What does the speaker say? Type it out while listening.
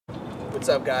What's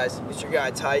up, guys? It's your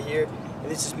guy Ty here, and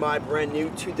this is my brand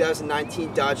new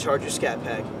 2019 Dodge Charger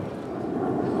Scatpack.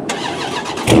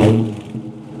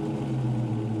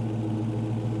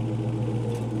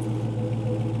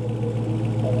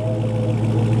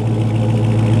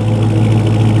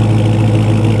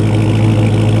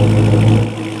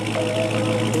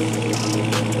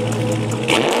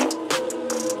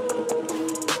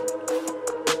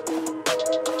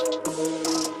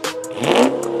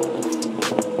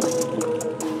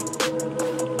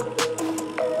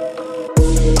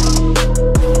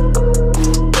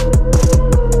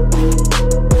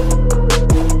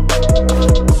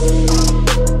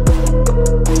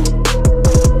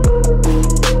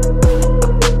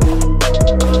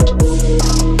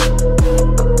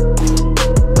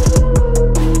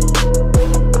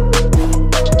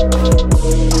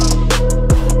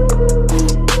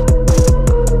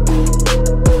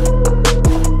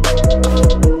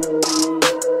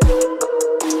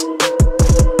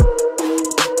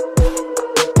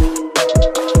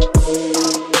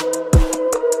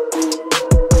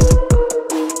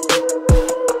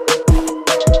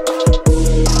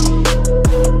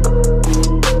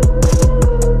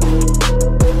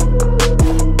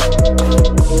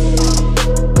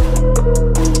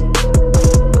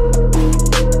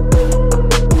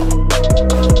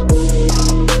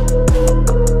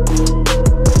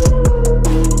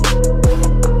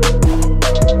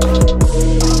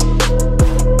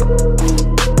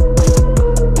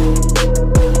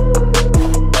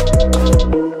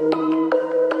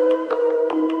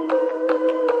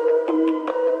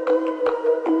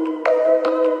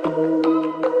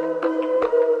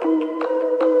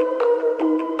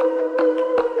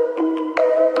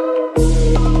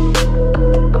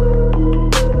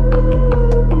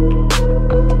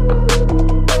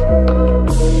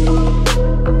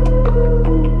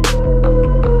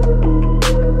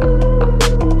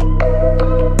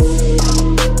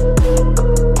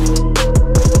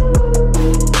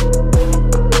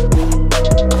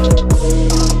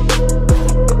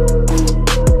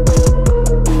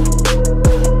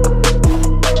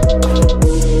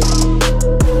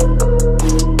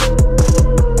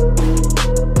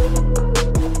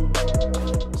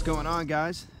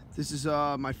 Guys, this is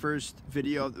my first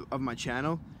video of my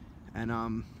channel, and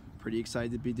I'm pretty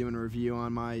excited to be doing a review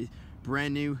on my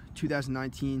brand new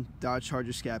 2019 Dodge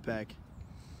Charger Scatpack.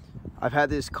 I've had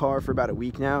this car for about a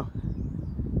week now.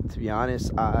 To be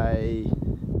honest, I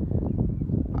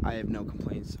have no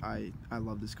complaints. I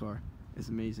love this car. It's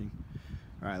amazing.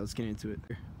 Alright, let's get into it.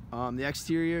 The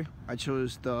exterior, I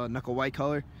chose the knuckle white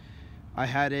color. I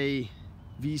had a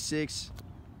V6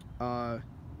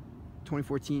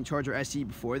 2014 Charger SE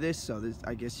before this, so this,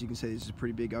 I guess you can say this is a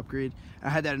pretty big upgrade. I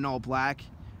had that in all black.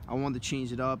 I wanted to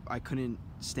change it up. I couldn't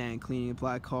stand cleaning a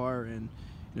black car, and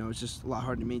you know, it's just a lot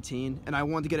harder to maintain. And I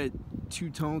wanted to get a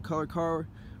two-tone color car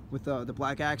with the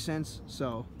black accents,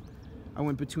 so I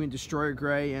went between Destroyer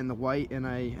Gray and the white, and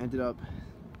I ended up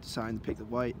deciding to pick the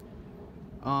white.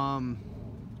 The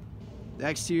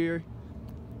exterior,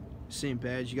 same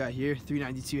badge you got here,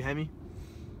 392 Hemi,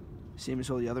 same as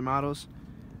all the other models.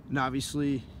 And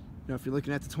obviously, you know, if you're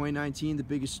looking at the 2019, the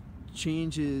biggest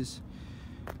change is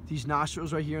these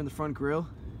nostrils right here in the front grille,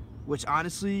 which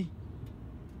honestly,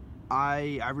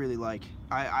 I really like.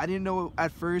 I didn't know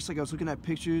at first, like I was looking at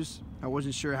pictures, I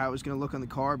wasn't sure how it was gonna look on the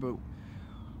car, but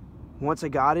once I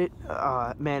got it,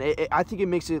 man, I think it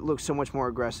makes it look so much more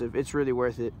aggressive. It's really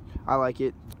worth it. I like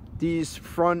it. These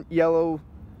front yellow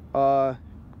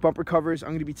bumper covers,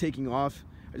 I'm gonna be taking off.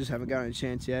 I just haven't gotten a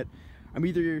chance yet. I'm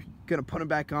either gonna put them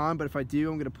back on, but if I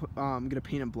do, I'm gonna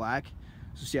paint them black.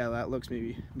 So see how that looks.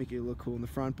 Maybe make it look cool in the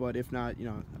front. But if not, you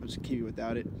know, I'll just keep it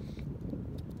without it.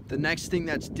 The next thing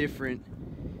that's different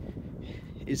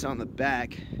is on the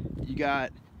back. You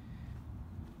got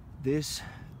this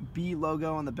B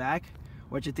logo on the back,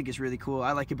 which I think is really cool.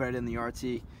 I like it better than the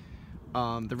RT,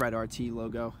 the red RT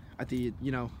logo. I think,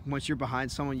 you know, once you're behind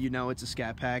someone, you know it's a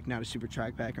Scatpack, not a Super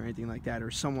Track Pack or anything like that,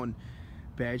 or someone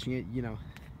badging it, you know.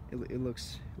 It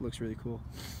looks really cool.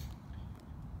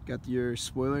 Got your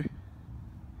spoiler,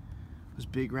 those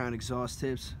big round exhaust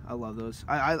tips. I love those.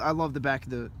 I love the back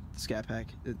of the Scatpack.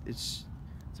 It's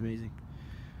amazing.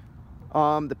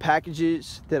 The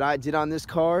packages that I did on this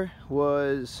car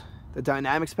was the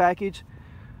Dynamics package.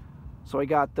 So I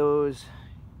got those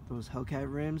Hellcat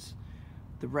rims,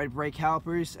 the red brake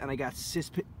calipers, and I got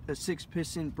six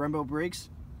piston Brembo brakes,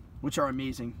 which are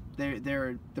amazing.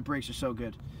 The brakes are so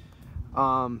good.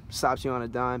 Stops you on a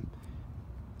dime.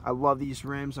 I love these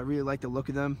rims. I really like the look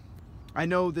of them. I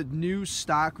know the new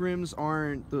stock rims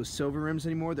aren't those silver rims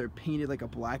anymore. They're painted like a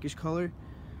blackish color,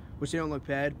 which they don't look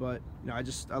bad, but you know, I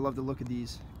love the look of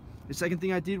these. The second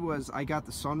thing I did was I got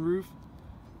the sunroof.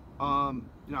 You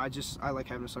know, I like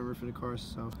having a sunroof in the car,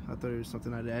 so I thought it was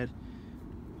something I'd add.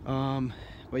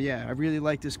 But yeah, I really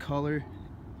like this color.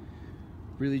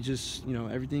 Really just, you know,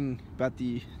 everything about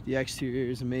the exterior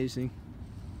is amazing.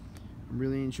 I'm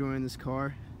really enjoying this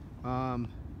car. Let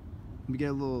me get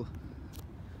a little,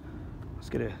 let's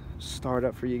get a start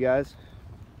up for you guys.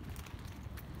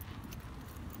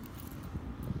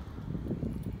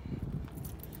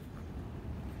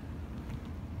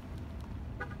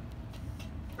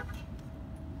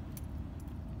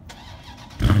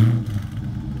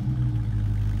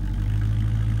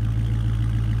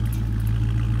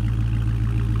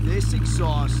 This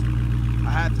exhaust,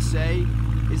 I have to say,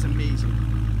 is amazing.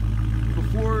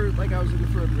 Before, like, I was looking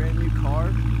for a brand new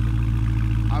car,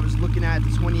 I was looking at the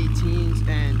 2018s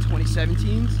and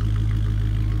 2017s,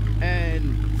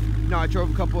 and you know, I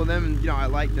drove a couple of them and, you know, I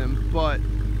like them, but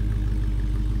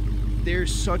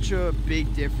there's such a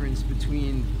big difference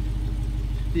between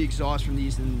the exhaust from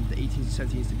these and the 18s and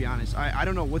 17s, to be honest. I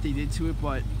don't know what they did to it,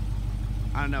 but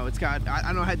I don't know, it's got, I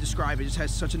don't know how to describe it. It just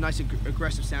has such a nice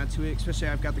aggressive sound to it, especially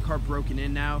I've got the car broken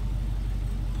in now.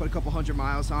 Put a couple hundred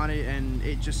miles on it, and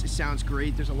it sounds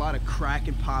great. There's a lot of crack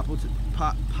and pop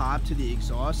to the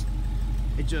exhaust.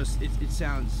 It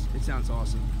sounds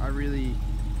awesome. I really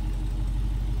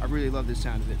love the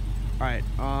sound of it. All right,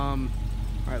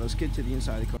 let's get to the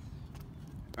inside of the car.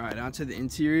 All right, onto the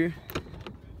interior.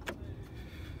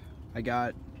 I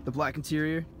got the black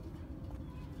interior,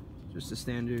 just the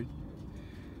standard.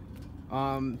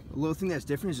 A little thing that's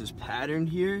different is this pattern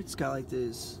here. It's got like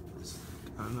this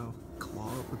I don't know, claw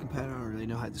looking pattern. I don't really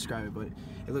know how to describe it, but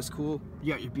it looks cool.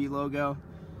 You got your B logo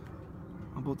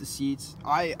on both the seats.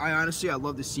 I honestly, I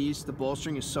love the seats. The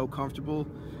bolstering is so comfortable.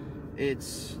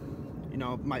 It's, you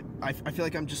know, I feel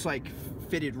like I'm just like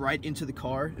fitted right into the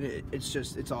car.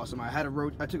 It's awesome.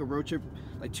 I took a road trip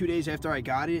like 2 days after I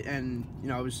got it, and you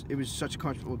know, it was such a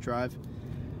comfortable drive.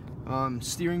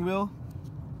 Steering wheel,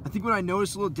 I think what I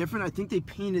noticed a little different, I think they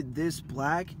painted this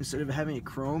black instead of having it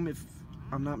chrome, if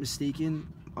I'm not mistaken.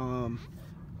 I'm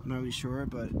not really sure,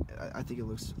 but I think it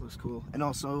looks cool. And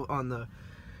also on the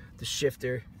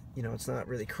shifter, you know, it's not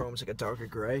really chrome, it's like a darker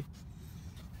gray.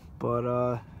 But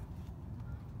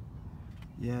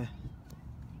yeah,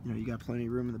 you know, you got plenty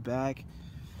of room in the back.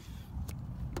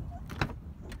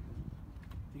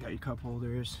 You got your cup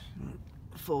holders,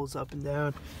 it folds up and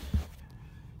down.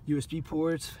 USB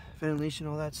ports, ventilation,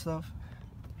 all that stuff.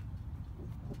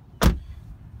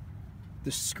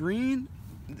 The screen,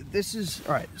 this is,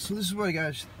 all right, so this is what I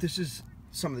got. This is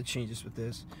some of the changes with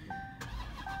this.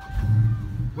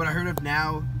 What I heard of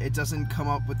now, it doesn't come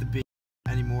up with the big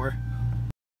anymore.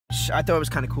 I thought it was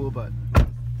kind of cool, but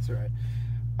it's all right.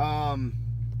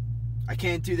 I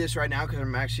can't do this right now because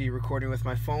I'm actually recording with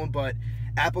my phone, but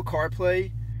Apple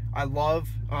CarPlay, I love.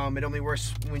 It only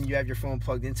works when you have your phone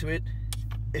plugged into it.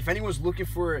 If anyone's looking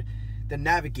for the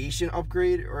navigation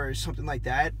upgrade or something like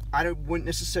that, I wouldn't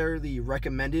necessarily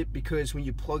recommend it, because when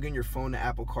you plug in your phone to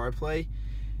Apple CarPlay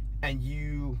and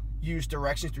you use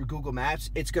directions through Google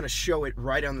Maps, it's going to show it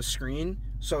right on the screen,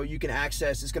 so you can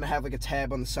access. It's going to have like a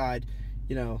tab on the side,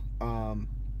 you know,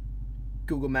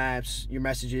 Google Maps, your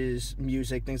messages,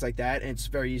 music, things like that, and it's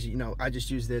very easy. You know, I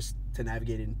just use this to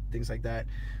navigate and things like that,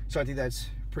 so I think that's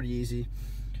pretty easy.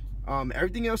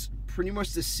 Everything else pretty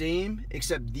much the same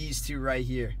except these two right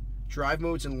here: drive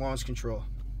modes and launch control.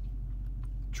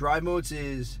 Drive modes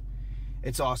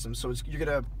it's awesome. So you're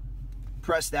gonna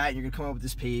press that and you're gonna come up with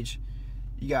this page.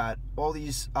 You got all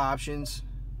these options.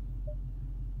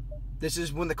 This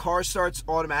is when the car starts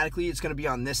automatically, it's gonna be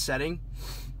on this setting.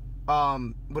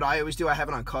 What I always do, I have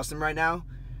it on custom right now.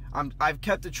 I've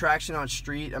kept the traction on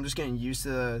street. I'm just getting used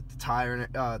to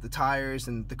the tires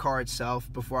and the car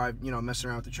itself before I, you know, mess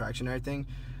around with the traction and everything.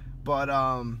 But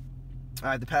I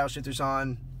had the paddle shifters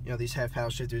on. You know, these half paddle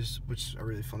shifters, which are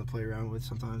really fun to play around with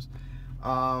sometimes.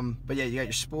 But yeah, you got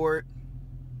your sport,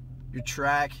 your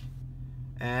track,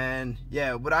 and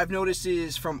yeah, what I've noticed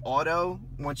is from auto,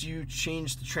 once you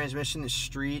change the transmission to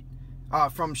street,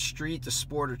 from street to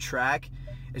sport or track,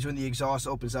 is when the exhaust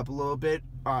opens up a little bit.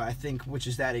 I think, which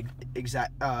is that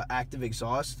active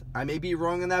exhaust. I may be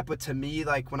wrong on that, but to me,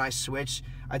 like when I switch,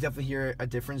 I definitely hear a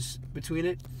difference between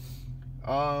it.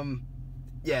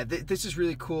 Yeah, this is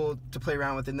really cool to play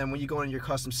around with. And then when you go into your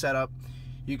custom setup,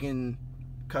 you can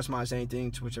customize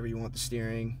anything to whichever you want, the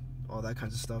steering, all that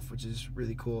kinds of stuff, which is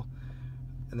really cool.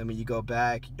 And then when you go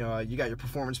back, you got your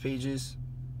performance pages.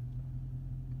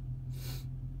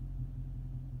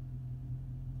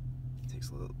 It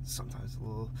takes sometimes a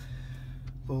little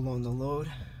long to load.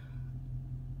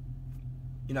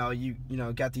 you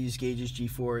know, got these gauges,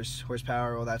 G-force,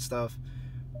 horsepower, all that stuff,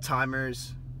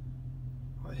 timers.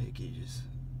 Oh, I hate gauges.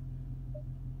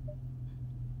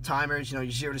 Timers, you know,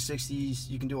 your 0 to 60s,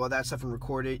 you can do all that stuff and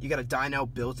record it. You got a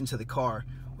dyno built into the car,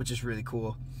 which is really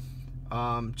cool.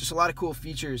 Just a lot of cool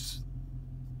features.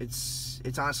 It's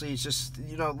honestly, it's just,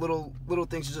 you know, little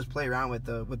things to just play around with.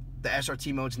 The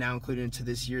SRT modes now included into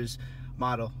this year's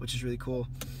model, which is really cool.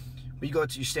 When you go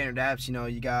to your standard apps, you know,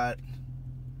 you got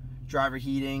driver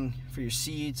heating for your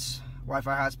seats,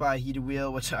 Wi-Fi hotspot, heated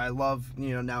wheel, which I love.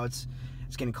 You know, now it's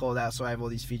getting cold out, so I have all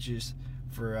these features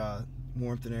for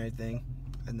warmth and everything.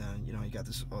 And then, you know, you got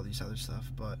all these other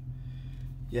stuff. But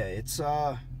yeah, it's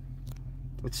a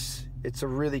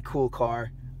really cool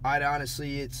car. I'd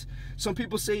honestly, some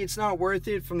people say it's not worth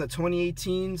it from the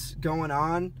 2018s going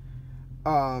on,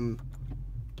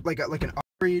 like an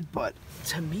upgrade. But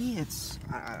to me, it's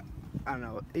I don't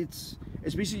know. It's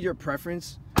basically your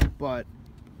preference. But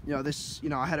you know,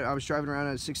 I was driving around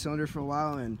on a 6-cylinder for a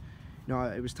while, and you know,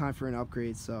 it was time for an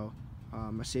upgrade. So I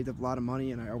saved up a lot of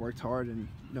money and I worked hard, and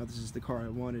you know, this is the car I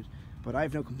wanted. But I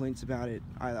have no complaints about it.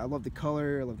 I love the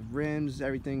color, I love the rims,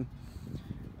 everything.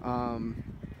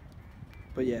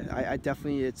 But yeah, I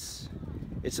definitely, it's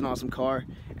an awesome car.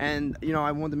 And you know,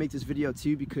 I wanted to make this video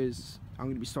too because I'm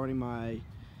gonna be starting I'm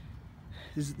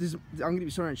gonna be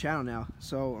starting a channel now.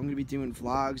 So I'm gonna be doing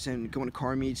vlogs and going to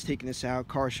car meets, taking this out,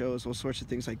 car shows, all sorts of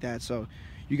things like that. So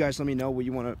you guys let me know what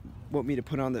you want me to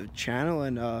put on the channel,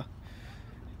 and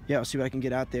yeah, I'll see what I can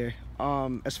get out there.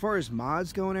 As far as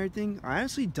mods go and everything, I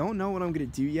honestly don't know what I'm gonna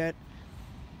do yet.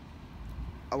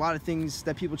 A lot of things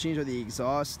that people change are the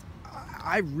exhaust.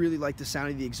 I really like the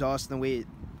sound of the exhaust and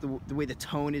the way the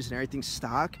tone is and everything's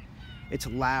stock. It's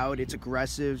loud, it's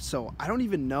aggressive, so I don't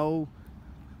even know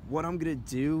what I'm gonna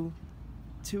do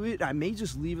to it. I may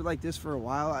just leave it like this for a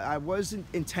while. I wasn't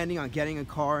intending on getting a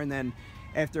car and then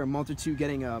after a month or two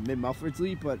getting a mid-muffler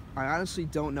delete, but I honestly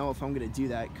don't know if I'm gonna do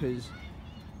that because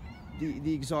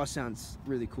the exhaust sounds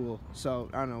really cool. So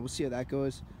I don't know, we'll see how that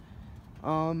goes.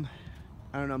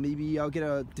 I don't know, maybe I'll get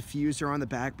a diffuser on the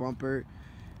back bumper,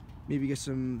 maybe get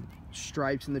some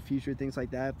stripes in the future, things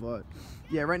like that. But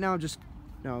yeah, right now I'm just,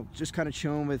 you know, just kind of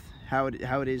chilling with how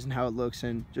it is and how it looks,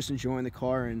 and just enjoying the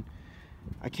car. And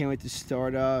I can't wait to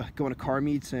start going to car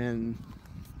meets and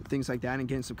things like that and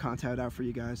getting some content out for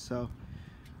you guys. So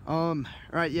all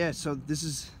right, yeah, so this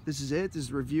is it. This is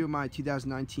a review of my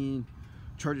 2019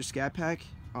 Charger Scatpack.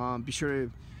 Be sure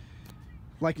to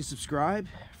like and subscribe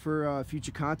for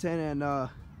future content, and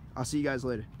I'll see you guys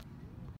later.